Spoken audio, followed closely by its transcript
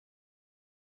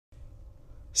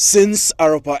Since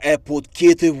Aropa Airport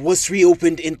Kieta was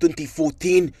reopened in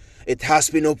 2014, it has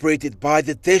been operated by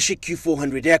the Dash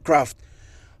Q400 aircraft.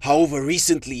 However,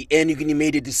 recently Air Niugini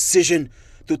made a decision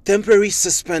to temporarily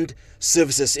suspend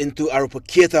services into Aropa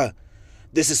Kieta.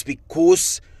 This is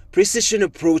because precision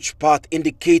approach path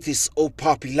indicators or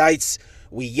PAPI lights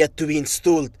were yet to be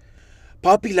installed.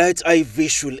 PAPI lights are a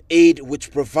visual aid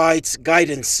which provides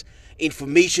guidance,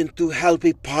 information to help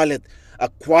a pilot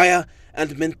acquire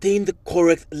and maintain the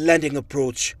correct landing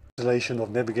approach. Installation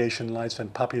of navigation lights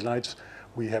and PAPI lights,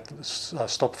 we have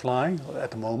stopped flying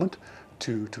at the moment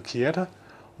to Kieta.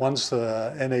 Once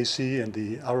the NAC and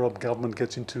the Arab government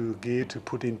gets into gear to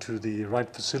put into the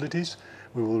right facilities,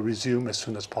 we will resume as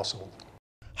soon as possible.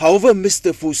 However,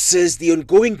 Mr. Fu says the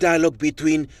ongoing dialogue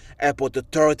between airport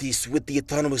authorities with the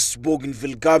Autonomous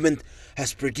Bougainville government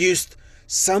has produced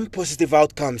some positive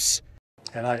outcomes.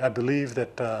 And I believe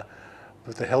that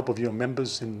with the help of your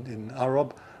members in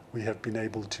Arab, we have been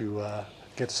able to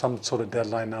get some sort of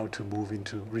deadline now to move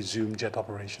into resume jet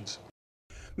operations.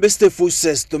 Mr. Fu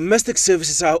says domestic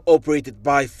services are operated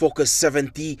by Fokker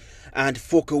 70 and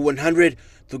Fokker 100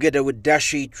 together with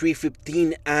Dash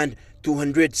 315 and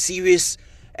 200 series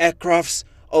aircrafts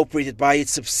operated by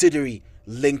its subsidiary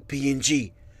Link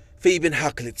PNG. Fabian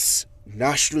Haklitz,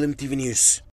 National EMTV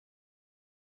News.